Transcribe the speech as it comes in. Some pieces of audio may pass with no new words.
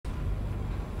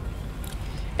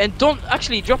And don't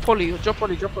actually drop Polly. Drop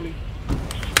Polly. Drop Polly.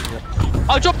 Yeah.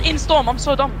 I dropped in storm. I'm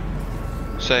so dumb.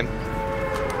 Same.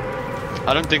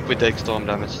 I don't think we take storm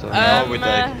damage though. No, we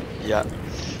take. Yeah.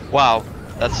 Wow,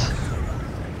 that's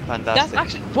fantastic. That's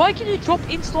actually. Why can you drop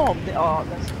in storm? Oh,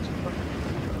 that's.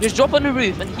 Just drop on the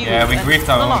roof and heal. Yeah, we griefed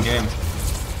our own game.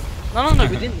 No,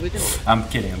 we didn't. We didn't. I'm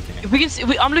kidding. I'm kidding. We can see,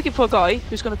 I'm looking for a guy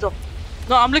who's gonna drop.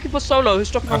 No, I'm looking for solo who's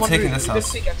dropping on one roof. I'm taking this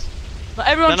house. No,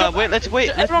 everyone No, wait, let's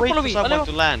wait. Let's wait for someone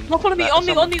to land. No, follow me. On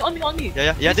me.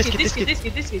 Yeah. This kid.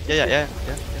 Yeah.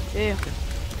 Yeah.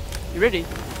 You ready?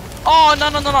 Oh no!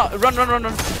 Run!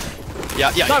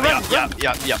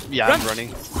 Yeah. Run. I'm running.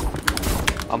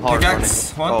 I'm hard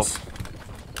PICKAXE running. once.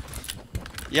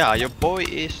 Yeah, your boy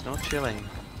is not chilling.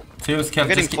 Two I'm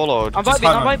getting followed. I'm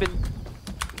vibing.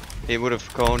 He would have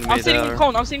coned me I'm sitting there. in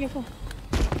cone. I'm sitting in cone.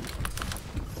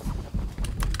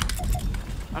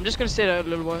 I'm just gonna stay there a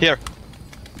little while. Here.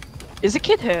 Is a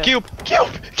kid here? Cube.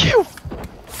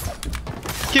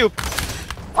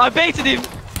 I baited him.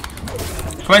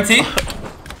 20.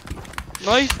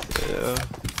 Nice.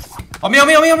 On me.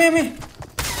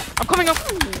 I'm coming up.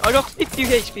 I got 50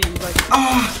 HP. Like.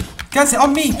 Ah, guys,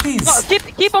 on me, please. No,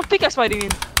 keep on PICKAXE fighting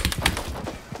him.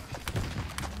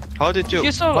 How did you?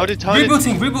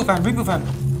 Reboot van.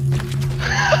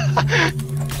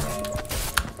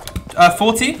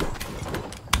 40.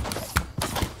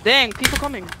 Dang, people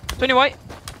coming. 20 white.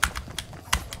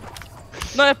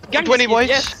 No, gang 20 kid, white.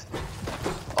 yes.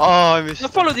 Oh, I missed. No,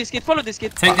 follow this kid.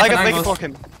 Take I can block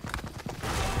him.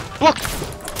 Blocked.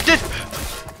 Did.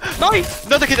 Nice.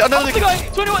 Another kid. Guy.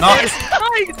 21. Nice.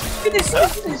 Nice. Get this.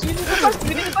 We need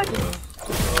to fight him.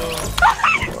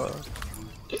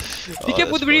 Be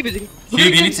careful with the rebooting.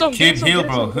 Cube, you need to heal,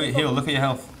 bro. Heal. Look at your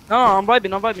health. No, I'm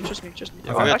vibing. Trust me.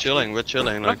 Yeah, we're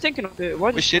chilling. I'm Like, thinking of it.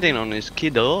 we're shitting on this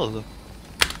kid all.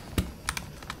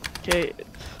 Okay.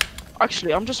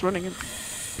 Actually, I'm just running in.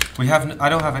 I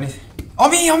don't have anything. On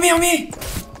me!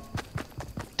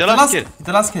 The last kid.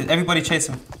 The last kid. Everybody chase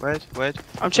him. Wait.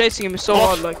 I'm chasing him so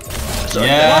hard, like.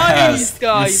 Yes. Nice,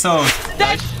 guys. You're so.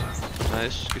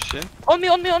 Nice, good shit. On me.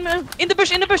 In the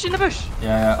bush.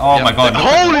 Yeah. Oh my god.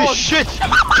 Holy shit!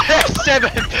 There's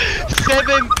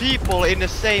 7 people in the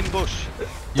same bush.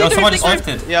 Yo, someone just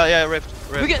rifted. Yeah, rift.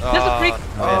 There's a freak.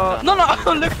 No,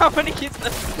 look how many kids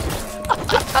there.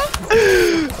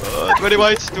 20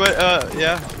 whites, 20,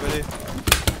 yeah, 20.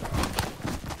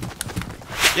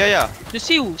 Yeah. Just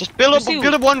heal. Just build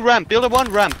a one ramp. I'm not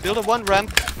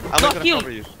gonna cover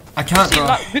you. I can't, bro.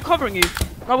 Like, we're covering you.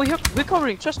 No, we're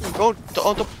covering, trust me. Go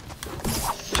on top.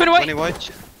 20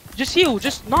 white. Just heal,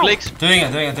 just now. Clicks. Doing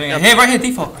it. Hey, right here,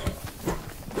 default.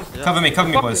 Yeah. Cover me,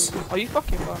 boys. Are you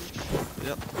fucking fun?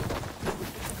 Yep.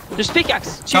 Just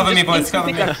PICKAXE. Cover me, boys,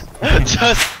 cover me.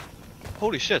 Just.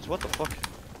 Holy shit, what the fuck?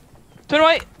 20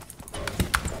 white.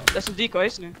 That's a decoy,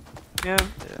 isn't it? Yeah.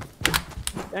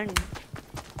 Dang.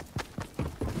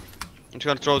 I'm just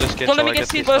gonna throw this kid. Don't so let me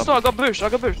get hit by a star. I got burst.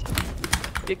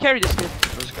 You carry this kid.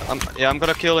 I'm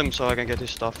gonna kill him so I can get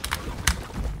his stuff.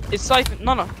 It's siphon.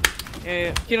 No.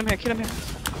 Yeah. Kill him here.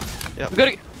 Yeah. We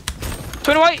gotta.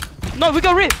 20 white. No, we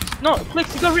got rift. No,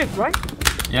 Flex, you got rift, right?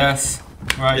 Yes.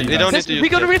 Right. We don't need to use we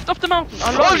got a rift up the mountain.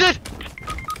 Oh shit!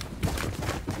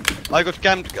 I got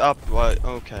camped up. Right.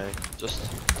 Okay. Just.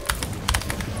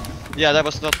 Yeah, that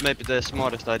was not maybe the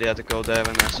smartest idea to go there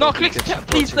when I saw. No, Clicks,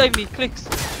 please save me, Clicks.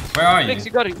 Where are you? Clicks,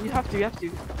 you got it. You have to.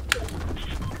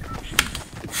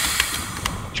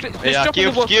 Yeah,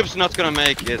 Cube's not gonna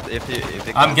make it if he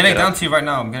I'm getting down to you right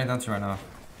now.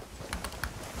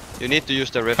 You need to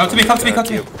use the rift. Come to me. Come to me.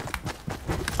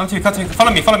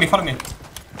 Follow me.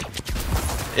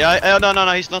 Yeah,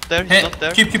 no, he's not there. He's not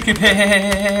there. Cube.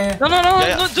 Hey. No,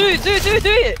 do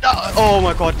it. Oh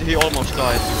my god, he almost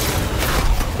died.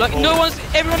 Like,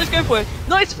 everyone is going for it.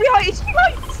 No, it's free height.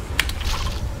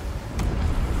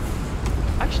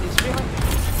 Actually, it's free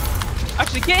height.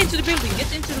 Actually, get into the building.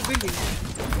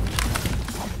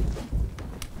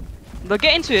 No,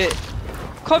 get into it.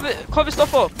 Cover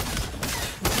stuff up.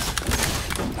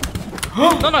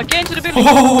 No, get into the building.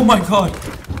 Oh my god.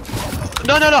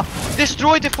 No.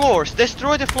 Destroy the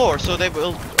floors so they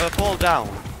will fall down.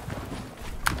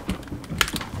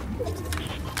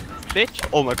 Bitch.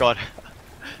 Oh my god.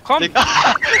 Come.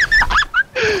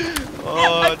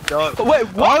 Oh no. Wait,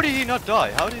 what? How did he not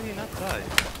die? How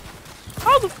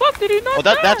the fuck did he not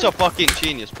die? That's a fucking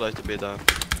genius place to be though.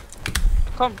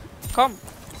 Come.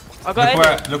 I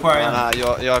got Look where I am.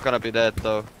 You're gonna be dead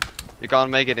though. You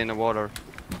can't make it in the water.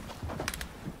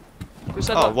 Who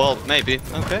said Oh that? well, maybe.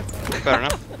 Okay. Fair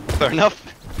enough.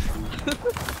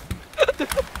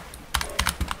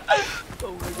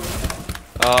 Oh my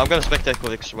god. I'm gonna spectate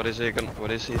Clicks. What is he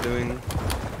doing?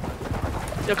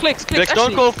 Yo, clicks, Clicks, actually.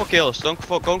 don't go for kills. Don't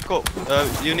go.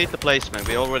 You need the placement.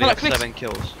 We already have Clicks. 7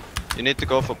 kills. You need to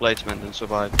go for placement and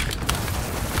survive.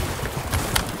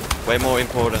 Way more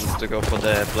important to go for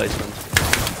the placement.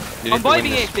 I'm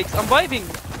vibing it, Clicks. I'm vibing.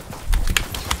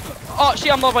 Oh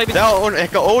shit, I'm not vibing. Tää on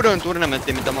ehkä oudoin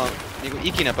tournamentti, mitä mä oon niinku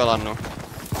ikinä pelannut.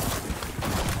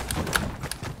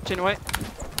 Chain away.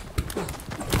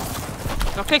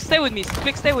 No, Clicks, stay with me.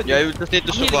 Clicks, stay with me. Yeah, you just need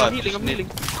to survive. I'm healing.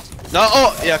 No,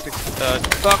 oh, yeah, Clicks.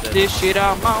 Fuck this shit,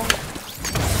 I'm out.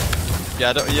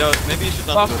 Yeah, maybe you should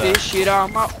not Fuck do that. this shit,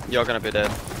 I'm out. You're gonna be dead.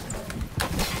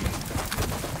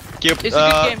 Keep, It's a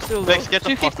good game still, Clicks, though. get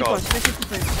the fuck 250 out. points, 250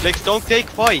 points. Clicks, don't take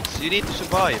fights. You need to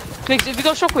survive. Clicks, if we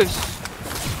got shockwaves.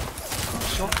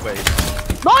 Shockwave.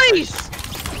 Nice!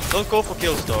 Don't go for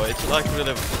kills though. It's like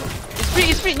really.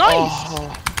 It's free, nice!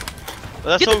 Oh.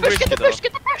 That's Get so the push, risky get the though. push,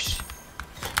 get the push!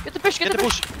 Get the push, Get the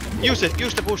push. Use it.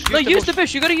 Use the push. No, use the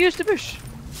push. You gotta use the push.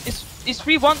 It's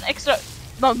free one extra.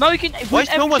 No, now you can Why win is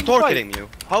no one every single targeting fight. you?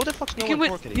 How the fuck's no You one can win.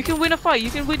 targeting You can win a fight. You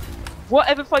can win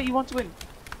whatever fight you want to win.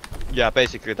 Yeah,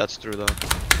 basically that's true though.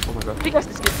 Oh my god. Pickaxe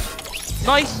this game.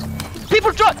 Nice.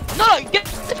 People drop. No, get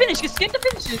the finish. Get the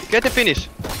finish. Get the finish.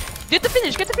 Get the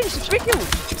finish. Get the finish. It's 3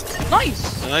 kills. Nice.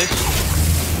 Nice.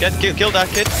 Kill that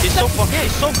kid. He's so fucking.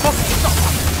 He's so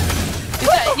fucking. Is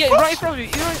that, yeah, right in front of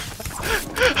you. You're right.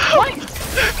 Nice.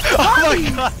 Oh my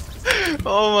Nice. god.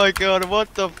 Oh my god.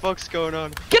 What the fuck's going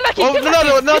on? Kill that kid. Oh, Kill that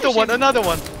kid. another Finish one. him. Another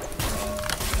one.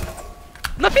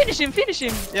 No, finish him. Finish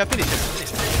him. Yeah, finish him.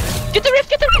 Finish him. Get the rift.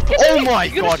 Get the rift. Get the Oh rift. my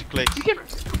You god, gotta- Clicks. You can.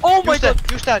 Oh my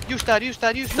god. Use that. Use that. Use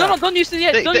that. Use that. No, don't use it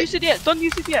yet. Don't They- use it yet. Don't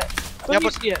use it yet. Yeah, Don't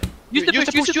use but- it yet. Use the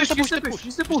push. Use the push. Use the push.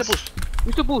 Use the push.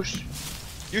 Use the push.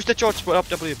 Use the charge up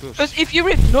W boost. Because if you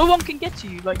rift, no one can get to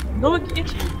you. Like, no one can get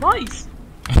to you. Nice.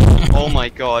 Oh my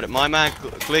god, my man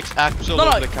Clicks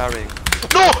absolutely carrying.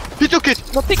 No! He took it!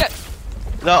 No, pick it.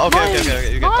 No, okay, Nice.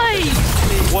 okay, you get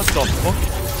Nice. What the fuck?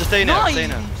 Just stay in there, Nice. stay in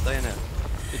there, stay in there.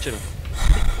 You're chilling.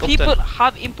 Top People 10.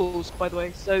 have impulse, by the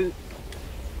way, so.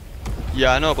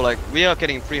 Yeah, I know, but like, we are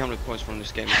getting 300 points from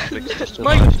this game. Clicks just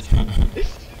Nice. survived.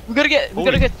 We gotta get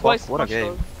Holy fuck, twice as what a much. game.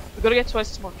 Though. We gotta get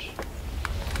twice as much.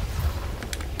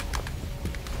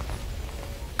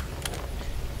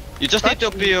 You just need to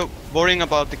be worrying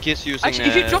about the kids using Actually,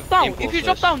 if you drop down,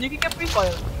 impulses. you can get free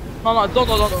fire. No, don't.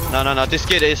 No, this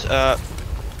kid is,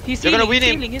 He's You're healing, gonna win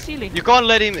he's him. healing, he's healing. you can't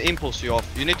let him impulse you off.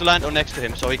 You need to land on next to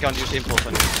him so he can't use impulse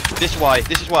on you. This is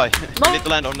why. No. You need to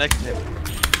land on next to him.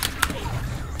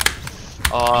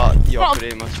 You're No.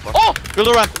 pretty much fucked. Oh! Build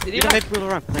a ramp! Did he You can ramp? make build a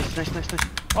ramp. Nice.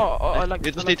 Oh, I like You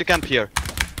it. just need to camp here.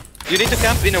 You need to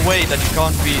camp in a way that you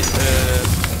can't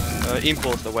be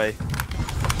impulsed away.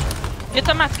 Get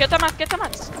the mats.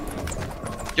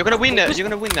 You're gonna win that. Just- You're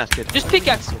gonna win that kid. Just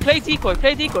pickaxe, play decoy,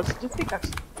 just pickaxe.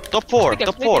 Top 4. Pickaxe,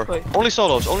 Top play 4. decoy. Only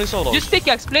solos. Just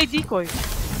pickaxe, play decoy.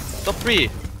 Top 3.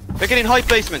 We're getting high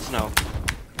placements now.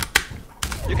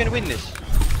 You can win this.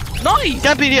 Nice!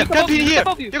 Camp in here. Look Camp above in you, here. look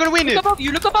above you. You're gonna win Look it.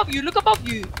 above you, look above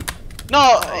you.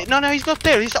 No, he's not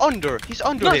there. He's under. He's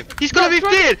under No, him. He's gonna no, be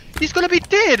throw- dead. He's gonna be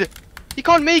dead. He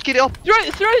can't make it up. Throw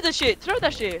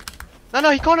that shit. No,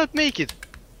 he cannot make it.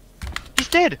 He's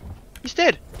dead. He's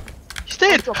dead.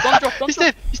 Don't drop. He's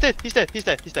dead. He's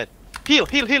dead. Heal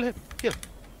him. Heal. Just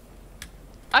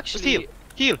Actually,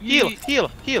 heal. You-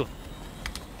 You're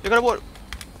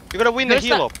gonna win the Where's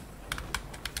heal that? up.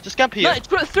 Just camp here. no,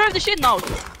 throw the shit now.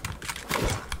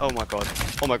 Oh my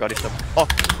god, he's up. Oh.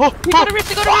 You gotta rip.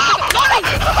 Nice!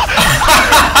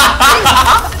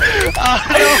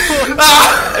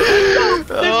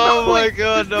 Oh my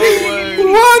god, no way.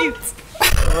 What?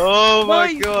 Oh my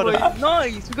Nice, god. boy,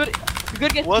 nice. We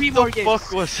gotta get What 3 more the games.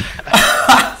 fuck was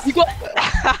You got.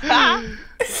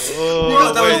 Oh,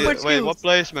 got so wait, much wait, kills. what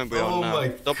placement we Oh on now? my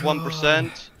Top god.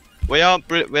 1%. We are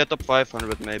top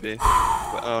 500 maybe.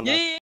 Oh, no. Yeah.